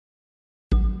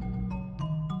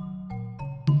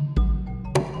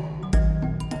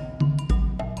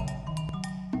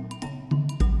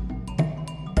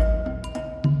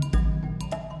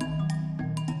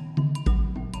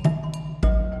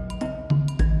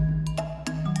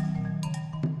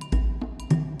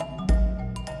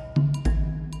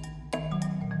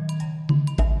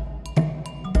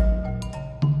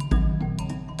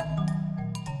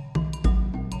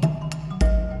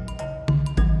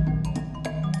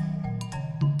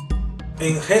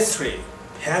In history,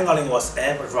 pangolin was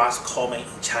ever rather common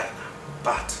in China,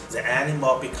 but the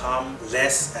animal became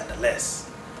less and less,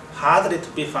 hardly to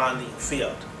be found in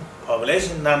field.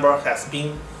 Population number has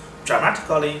been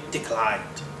dramatically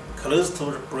declined, close to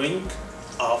the brink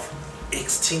of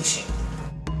extinction.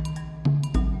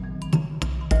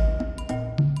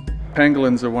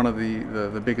 Pangolins are one of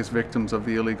the biggest victims of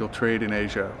the illegal trade in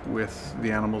Asia, with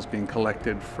the animals being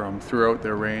collected from throughout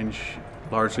their range,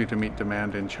 largely to meet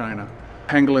demand in China.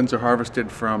 Pangolins are harvested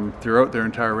from throughout their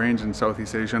entire range in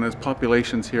Southeast Asia, and as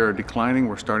populations here are declining,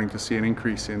 we're starting to see an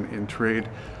increase in trade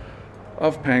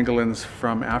of pangolins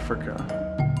from Africa.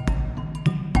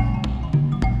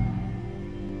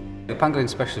 The Pangolin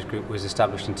Specialist Group was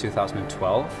established in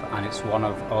 2012, and it's one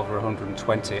of over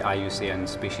 120 IUCN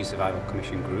Species Survival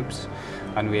Commission groups,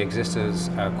 and we exist as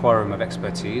a quorum of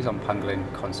expertise on pangolin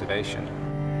conservation.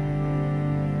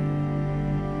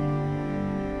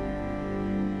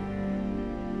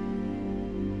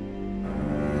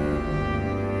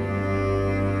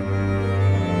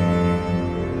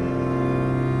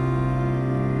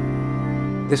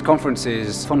 This conference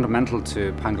is fundamental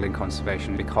to pangolin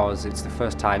conservation because it's the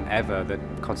first time ever that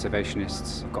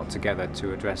conservationists got together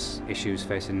to address issues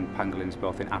facing pangolins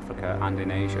both in Africa and in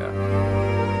Asia.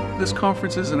 This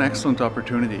conference is an excellent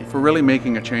opportunity for really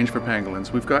making a change for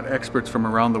pangolins. We've got experts from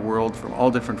around the world, from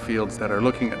all different fields, that are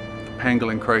looking at the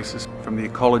pangolin crisis from the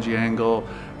ecology angle,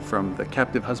 from the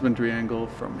captive husbandry angle,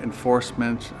 from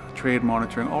enforcement, trade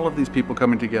monitoring, all of these people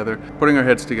coming together, putting our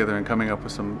heads together and coming up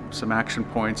with some action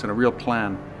points and a real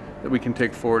plan that we can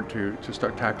take forward to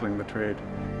start tackling the trade.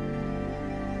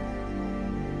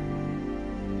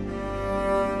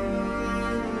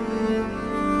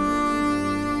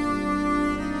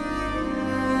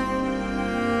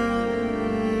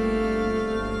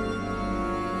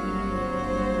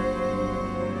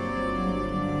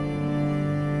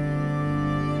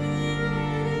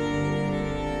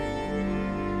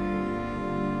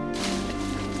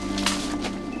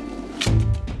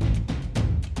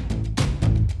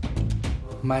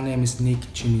 My name is Nick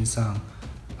Jimin-sang.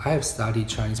 I have studied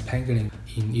Chinese pangolin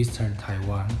in eastern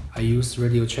Taiwan. I use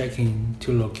radio tracking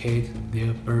to locate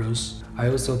their burrows. I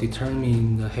also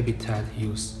determine the habitat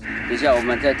use.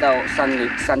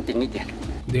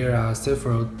 There are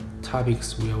several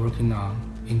topics we are working on,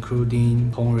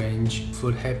 including home range,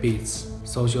 food habits,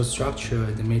 social structure,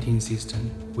 and the mating system.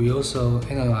 We also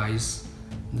analyze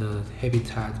the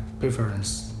habitat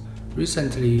preference.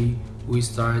 Recently, we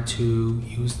started to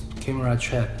use camera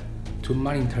trap to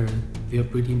monitor their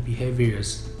breeding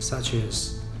behaviors, such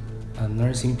as a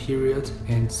nursing period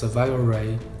and survival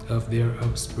rate of their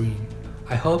offspring.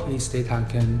 I hope this data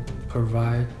can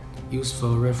provide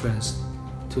useful reference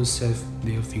to save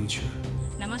their future.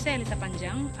 Nama saya Elisa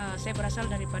Panjang, saya berasal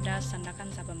daripada Sandakan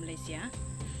Sabah, Malaysia.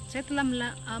 Saya telah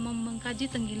mengkaji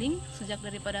tenggiling sejak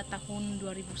daripada tahun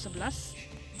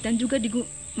 2011 dan juga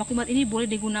maklumat ini boleh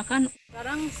digunakan.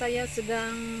 Sekarang saya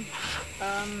sedang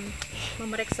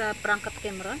memeriksa perangkat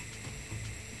kamera.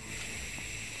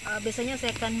 Biasanya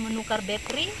saya akan menukar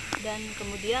baterai dan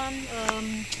kemudian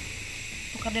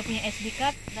tukar dia punya SD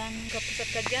card dan ke pusat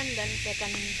kajian dan saya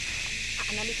akan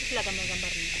analisis lah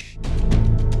gambar-gambarnya.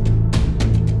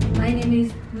 My name is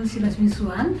Lucila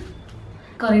Smisuan.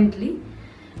 Currently,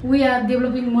 we are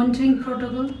developing monitoring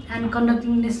protocol and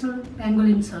conducting national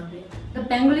pangolin survey. The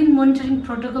pangolin monitoring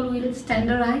protocol will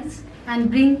standardize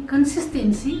and bring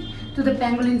consistency to the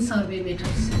pangolin survey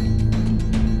methods.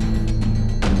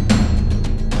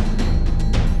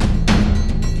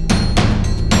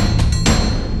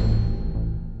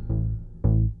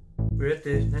 We're at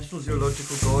the National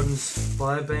Zoological Gardens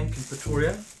Biobank in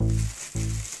Pretoria,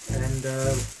 and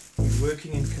we're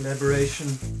working in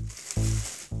collaboration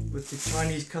with the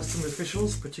Chinese custom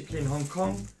officials, particularly in Hong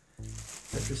Kong,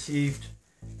 that received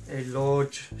a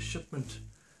large shipment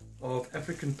of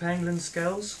African pangolin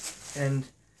scales, and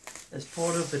as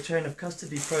part of the chain of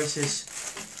custody process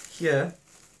here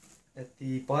at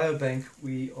the biobank,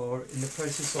 we are in the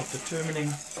process of determining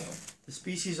the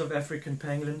species of African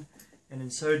pangolin, and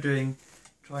in so doing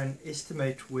try and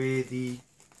estimate where the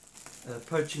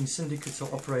poaching syndicates are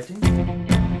operating.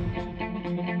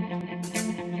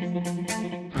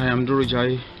 I am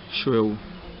Dorojai Shueu.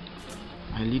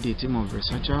 I lead a team of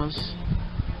researchers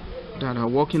that are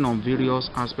working on various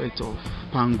aspects of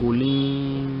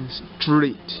pangolin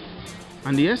trade.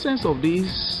 And the essence of this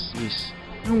is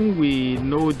when we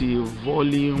know the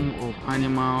volume of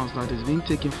animals that is being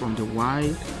taken from the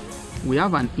wild, we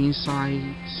have an insight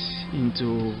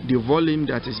into the volume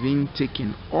that is being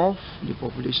taken off the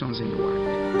populations in the wild.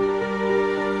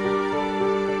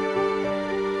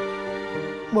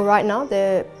 Well, right now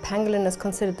the pangolin is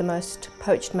considered the most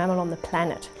poached mammal on the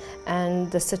planet,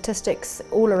 and the statistics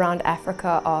all around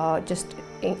Africa are just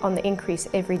on the increase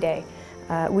every day.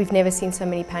 We've never seen so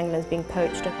many pangolins being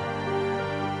poached.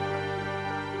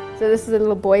 So this is a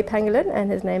little boy pangolin and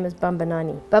his name is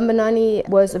Bambanani. Bambanani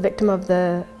was a victim of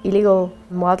the illegal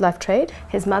wildlife trade.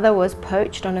 His mother was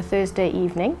poached on a Thursday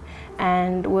evening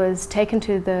and was taken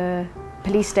to the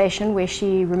police station, where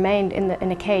she remained in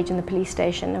a cage in the police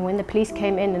station. And when the police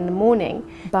came in the morning,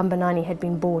 Bambanani had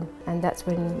been born, and that's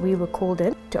when we were called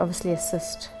in to obviously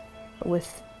assist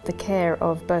with the care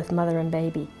of both mother and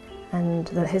baby. And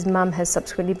his mum has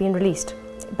subsequently been released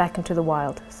back into the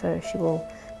wild, so she will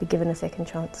be given a second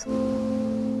chance.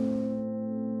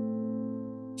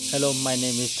 Hello, my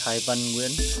name is Thai Van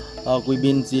Nguyen. We've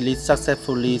been released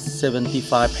successfully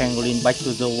 75 pangolin back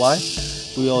to the wild.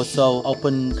 We also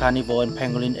open Carnival and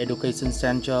Pangolin Education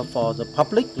Center for the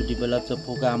public to develop the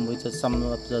program with some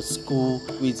of the school.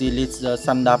 We release the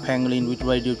Sunda pangolin with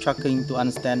radio tracking to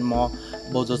understand more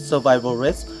about the survival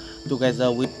rates, together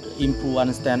with improve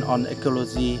understand on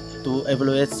ecology, to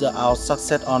evaluate our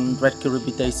success on red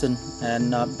habitation,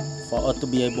 and for us to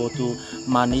be able to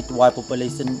manage wild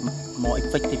population more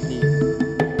effectively.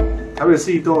 台北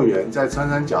市立动物园在穿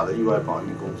山甲的意外保育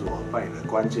工作扮演了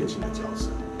关键性的角色。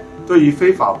对于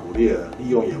非法捕猎利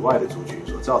用野外的族群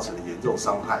所造成的严重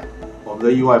伤害，我们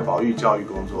的意外保育教育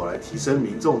工作来提升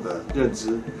民众的认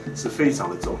知是非常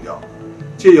的重要。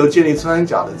借由建立穿山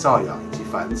甲的照养以及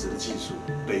繁殖的技术，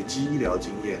累积医疗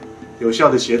经验，有效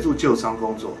的协助救伤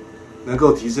工作，能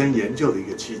够提升研究的一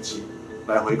个契机，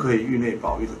来回馈域内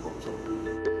保育的工作。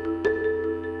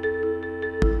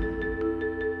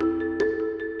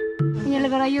 यसले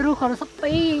गर्दा यो रुखहरू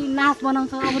सबै नाश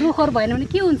बनाउँछ। अब रुखहरू भएन भने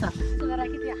के हुन्छ? त्यसो गर्दा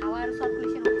कि त्यो हावाहरू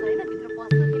सर्कुलेसन हुन्छ हैन, भित्र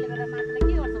पस्छ, त्यसले गर्दा माछालाई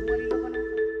के गर्छ? मलिलो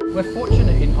बनाउँछ। We're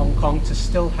fortunate in Hong Kong to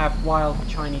still have wild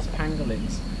Chinese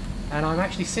pangolins, and I'm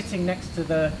actually sitting next to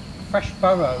the fresh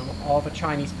burrow of a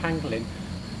Chinese pangolin.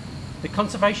 The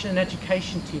conservation and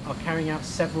education team are carrying out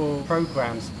several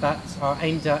programs that are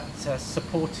aimed at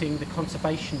supporting the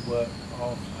conservation work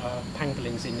of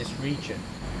pangolins in this region.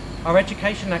 Our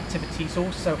education activities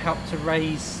also help to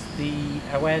raise the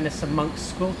awareness amongst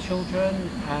school children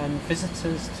and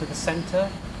visitors to the centre,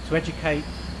 to educate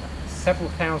several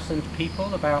thousand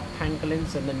people about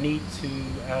pangolins and the need to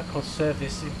conserve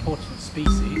this important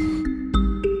species.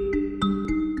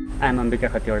 I'm Ambika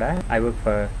Khatioda. I work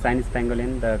for Chinese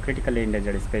pangolin, the critically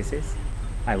endangered species.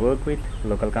 I work with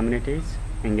local communities,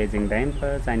 engaging them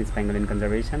for Chinese pangolin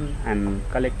conservation and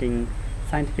collecting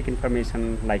scientific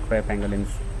information like where pangolins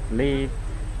live,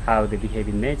 how they behave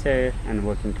in nature, and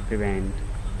working to prevent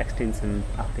extinction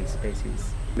of these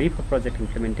species. Before project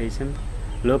implementation,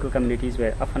 local communities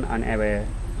were often unaware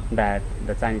that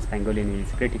the Chinese pangolin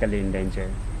is critically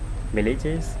endangered.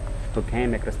 Villagers who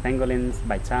came across pangolins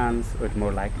by chance were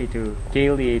more likely to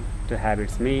kill it to have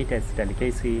its meat as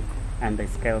delicacy and the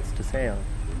scales to sell.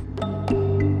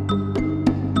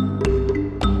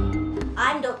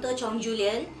 I'm Dr. Chong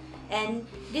Julian, and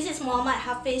this is Muhammad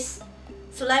Hafiz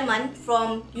Sulaiman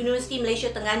from University Malaysia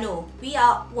Terengganu. We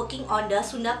are working on the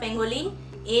Sunda pangolin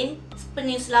in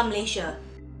Peninsula Malaysia.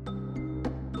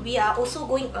 We are also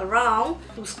going around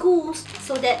to schools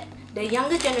so that the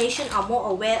younger generation are more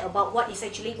aware about what is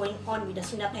actually going on with the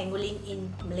Sunda pangolin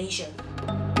in Malaysia.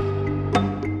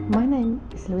 My name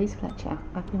is Louise Fletcher.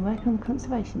 I've been working on the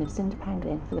conservation of Sunda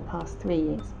pangolin for the past 3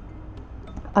 years.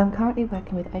 I'm currently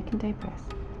working with Oaken Day Press,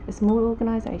 a small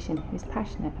organisation who is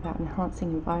passionate about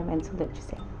enhancing environmental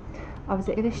literacy. I was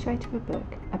the illustrator of a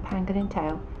book, A Pangolin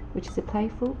Tale, which is a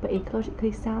playful but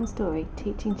ecologically sound story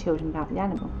teaching children about the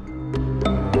animal.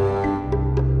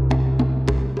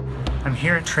 I'm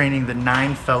here training the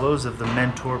 9 fellows of the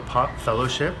Mentor Pop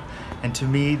Fellowship, and to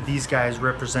me these guys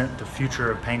represent the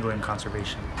future of pangolin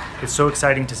conservation. It's so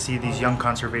exciting to see these young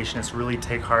conservationists really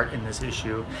take heart in this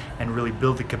issue and really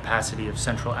build the capacity of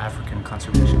Central African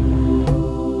conservation.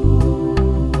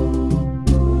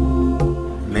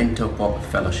 Mentor Pop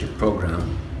Fellowship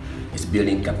Program is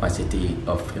building capacity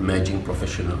of emerging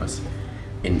professionals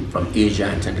from Asia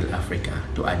and Central Africa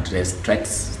to address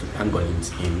threats to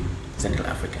pangolins in Central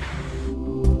Africa.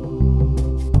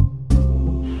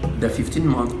 The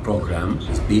 15-month program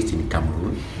is based in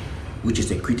Cameroon, which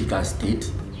is a critical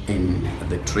state in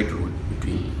the trade route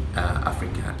between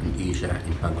Africa and Asia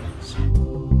in pangolins.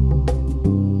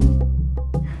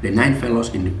 The 9 fellows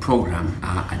in the program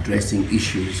are addressing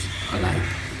issues like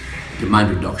demand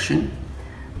reduction,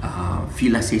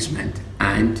 field assessment,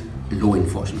 and law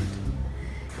enforcement.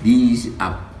 These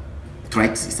are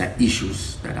threats, these are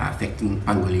issues that are affecting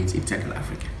pangolins in Central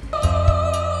Africa.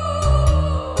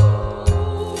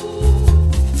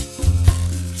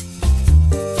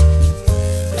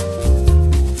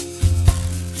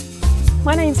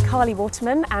 Carly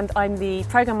Waterman and I'm the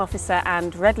Programme Officer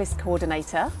and Red List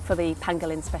Coordinator for the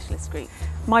Pangolin Specialist Group.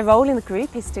 My role in the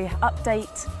group is to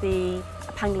update the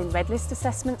Pangolin Red List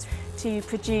assessments, to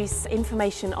produce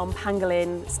information on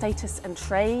pangolin status and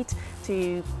trade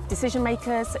to decision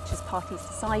makers such as party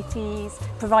societies,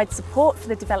 provide support for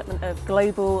the development of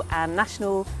global and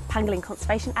national pangolin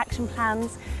conservation action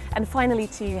plans, and finally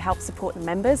to help support the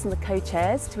members and the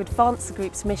co-chairs to advance the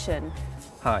group's mission.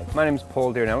 Hi, my name is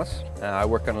Paul Dearnellis. I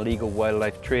work on illegal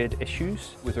wildlife trade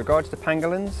issues. With regards to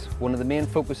pangolins, one of the main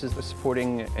focuses is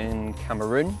supporting in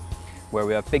Cameroon, where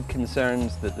we have big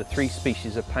concerns that the 3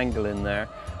 species of pangolin there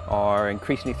are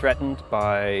increasingly threatened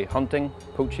by hunting,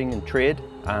 poaching and trade,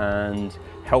 and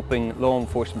helping law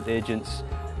enforcement agents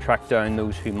track down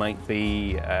those who might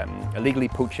be illegally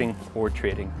poaching or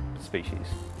trading species.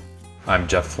 I'm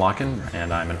Jeff Flonkin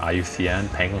and I'm an IUCN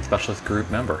Pangolin Specialist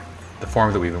Group member. The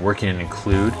forums that we've been working in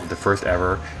include the first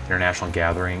ever international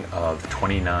gathering of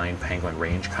 29 pangolin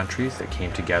range countries that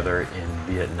came together in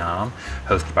Vietnam,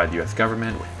 hosted by the US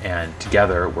government, and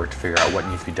together worked to figure out what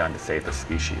needs to be done to save the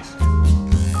species.